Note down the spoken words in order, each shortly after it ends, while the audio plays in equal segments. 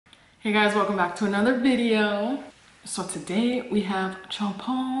Hey guys, welcome back to another video. So today we have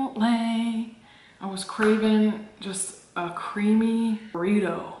Chipotle. I was craving just a creamy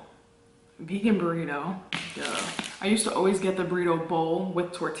burrito, vegan burrito. Duh. I used to always get the burrito bowl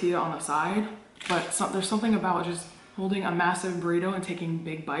with tortilla on the side, but there's something about just holding a massive burrito and taking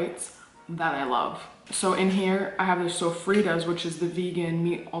big bites that I love. So in here I have the sofritas, which is the vegan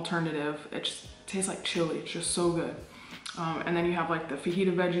meat alternative. It just tastes like chili. It's just so good. And then you have like the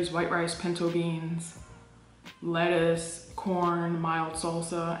fajita veggies, white rice, pinto beans, lettuce, corn, mild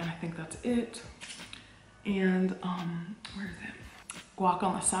salsa, and I think that's it. And where is it? Guac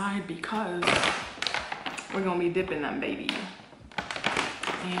on the side because we're gonna be dipping them, baby.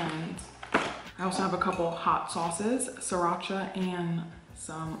 And I also have a couple hot sauces, sriracha and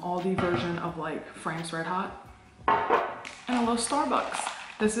some Aldi version of like Frank's Red Hot, and a little Starbucks.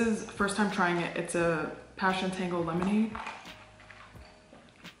 This is first time trying it. It's a Passion Tango lemonade.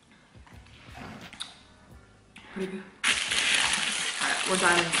 Pretty good. Alright, we're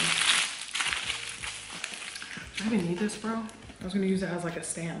diving in. Do I even need this, bro? I was gonna use it as like a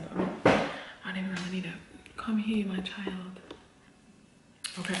stand. I didn't really need it. Come here, my child.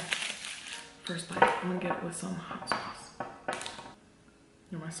 Okay, first bite. I'm gonna get it with some hot sauce.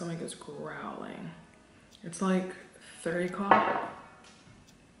 My stomach is growling. It's like 3 o'clock.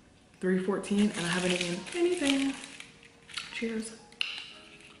 3:14 and I haven't eaten anything. Cheers.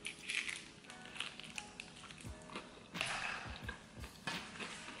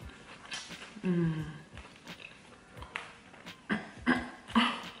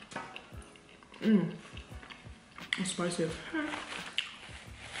 It's spicy as heck.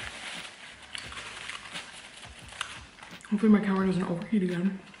 Hopefully my camera doesn't overheat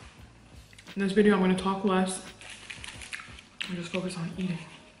again. In this video I'm gonna talk less and just focus on eating.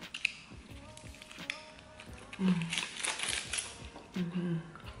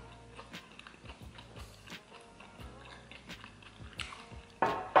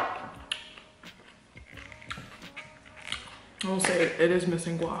 I will say it is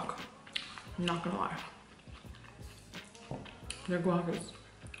missing guac. I'm not gonna lie. Their guac is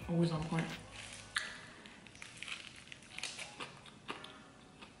always on point.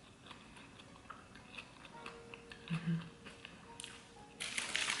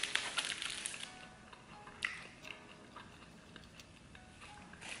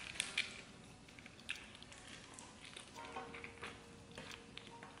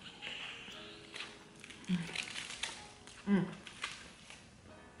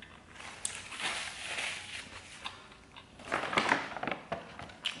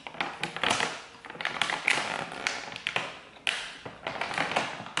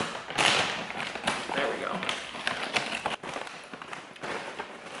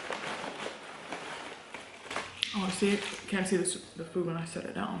 Oh, see, can't see the food when I set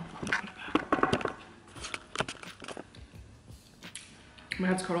it down. I'll put it back. My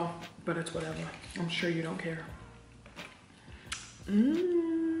head's cut off, but it's whatever. I'm sure you don't care.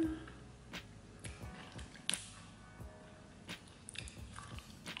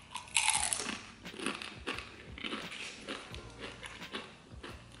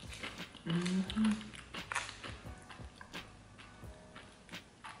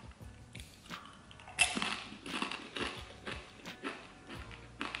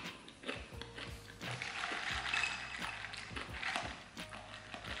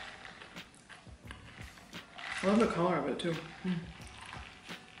 I love the color of it too.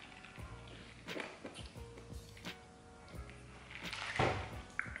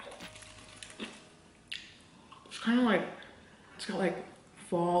 It's kind of like, it's got like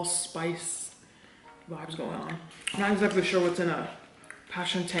fall spice vibes going on. I'm not exactly sure what's in a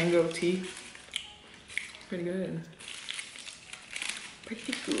Passion Tango tea. Pretty good.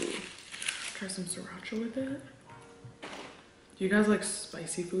 Pretty good. Try some sriracha with it. Do you guys like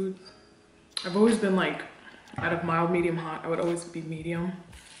spicy foods? I've always been like, out of mild, medium, hot, I would always be medium.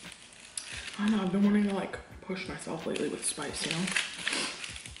 I don't know, I've been wanting to like push myself lately with spice, you know?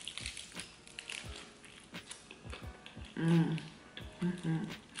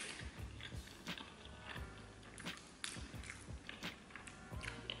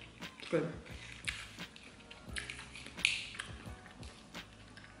 It's good.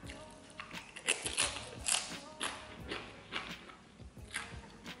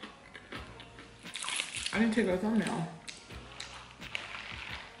 I didn't take a thumbnail.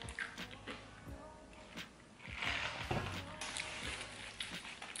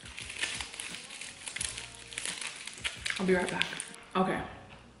 I'll be right back. Okay.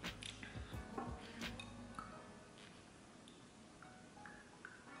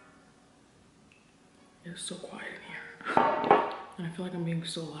 It's so quiet in here. And I feel like I'm being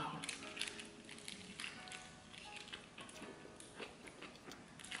so loud.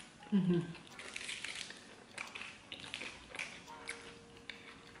 Mm-hmm.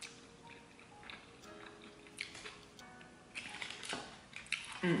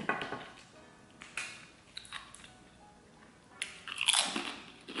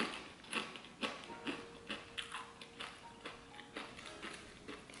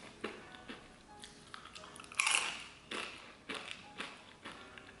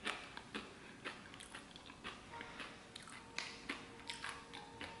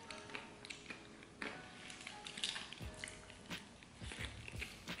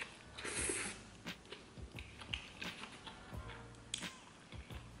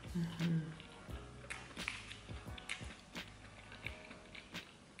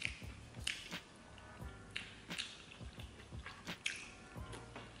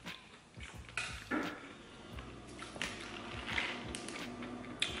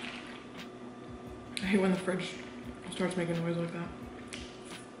 I hate when the fridge starts making noise like that.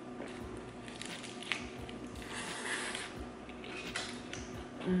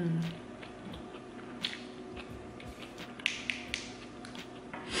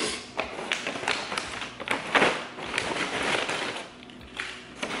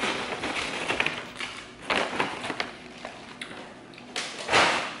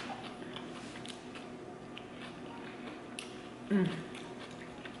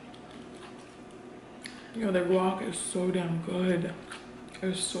 Yo, their guac is so damn good.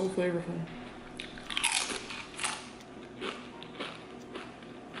 It's so flavorful.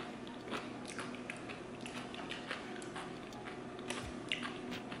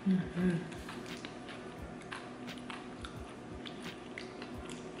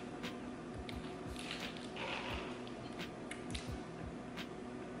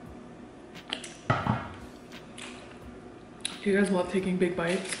 Do you guys love taking big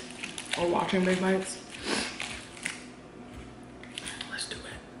bites or watching big bites? Let's do it.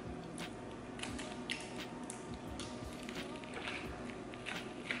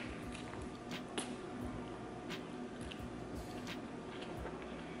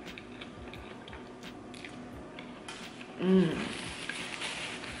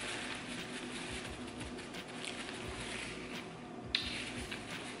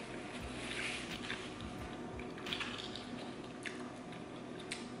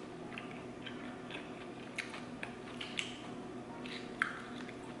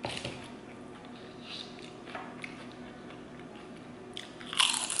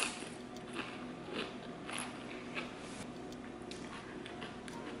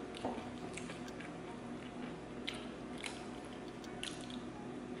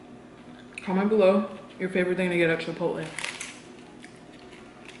 Comment below your favorite thing to get at Chipotle.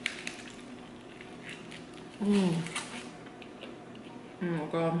 Oh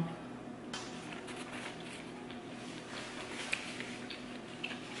God.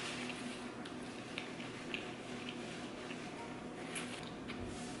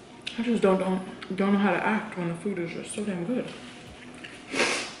 I just don't know how to act when the food is just so damn good.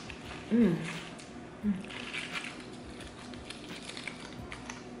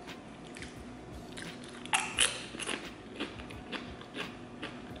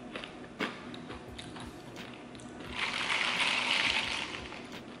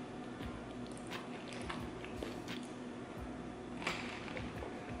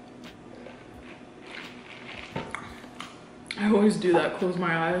 I always do that, close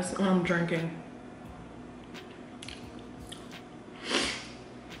my eyes when I'm drinking.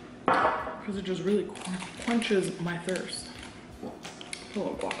 Because it just really quenches my thirst. Put a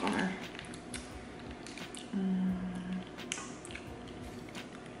little guac on there.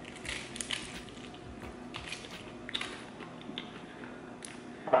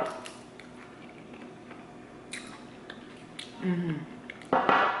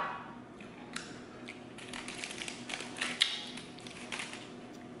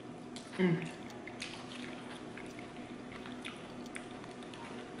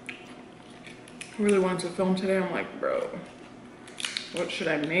 I really wanted to film today. I'm like, bro, what should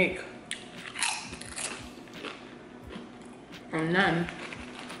I make? And then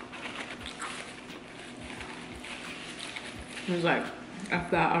I was like,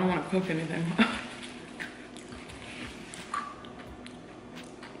 after that, I don't want to cook anything.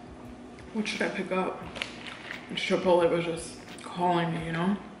 What should I pick up? And Chipotle was just calling me, you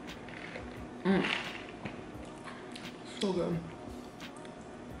know? So good.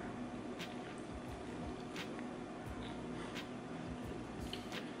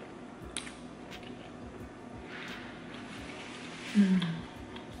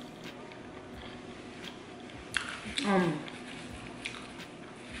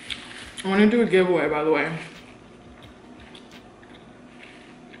 I want to do a giveaway, by the way.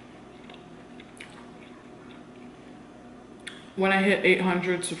 When I hit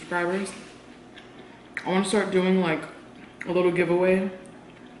 800 subscribers, I want to start doing like a little giveaway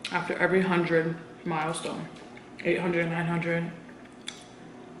after every 100 milestone. 800, 900.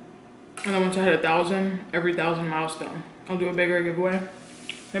 And then once I hit 1,000, every 1,000 milestone, I'll do a bigger giveaway.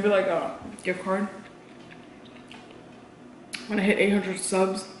 Maybe like a gift card. When I hit 800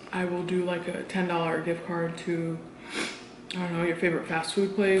 subs, I will do like a $10 gift card to, I don't know, your favorite fast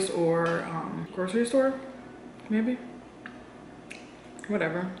food place or grocery store, maybe.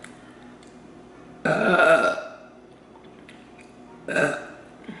 Whatever.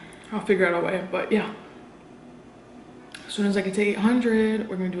 I'll figure out a way, but yeah. As soon as I get to 800,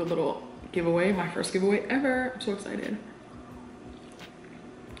 we're gonna do a little giveaway, my first giveaway ever. I'm so excited.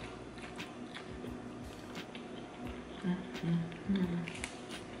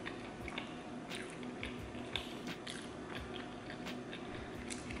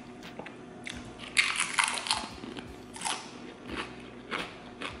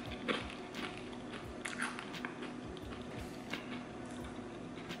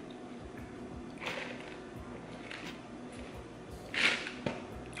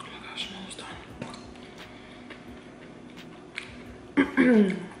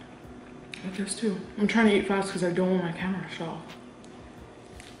 Like this too. I'm trying to eat fast because I don't want my camera to shut off.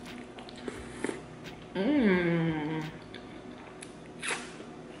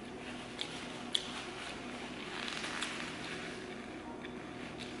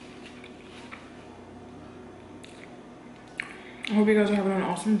 I hope you guys are having an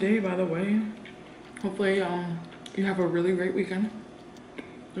awesome day, by the way. Hopefully you have a really great weekend.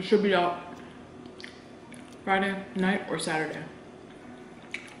 This should be out Friday night or Saturday.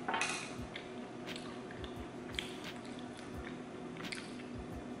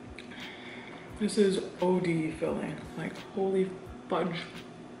 This is OD filling, like holy fudge.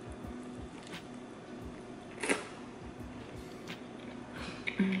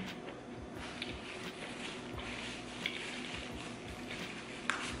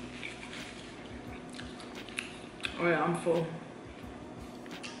 Oh yeah, I'm full.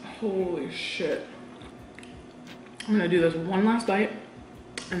 Holy shit. I'm gonna do this one last bite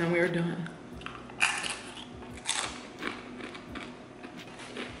and then we are done.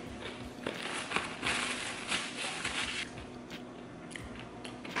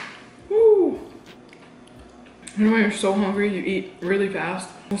 Woo! You know when you're so hungry, you eat really fast,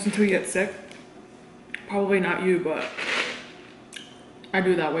 almost until you get sick? Probably not you, but I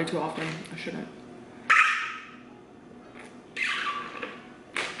do that way too often. I shouldn't.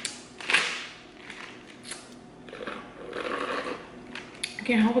 I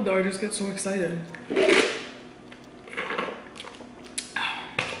can't help it though, I just get so excited.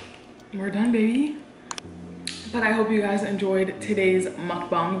 We're done, baby. But I hope you guys enjoyed today's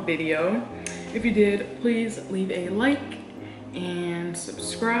mukbang video. If you did, please leave a like and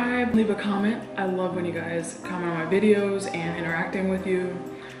subscribe. Leave a comment. I love when you guys comment on my videos and interacting with you.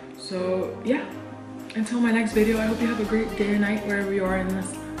 So yeah, until my next video, I hope you have a great day or night wherever you are in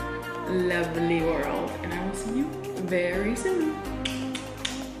this lovely world. And I will see you very soon.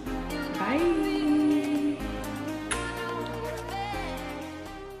 Bye.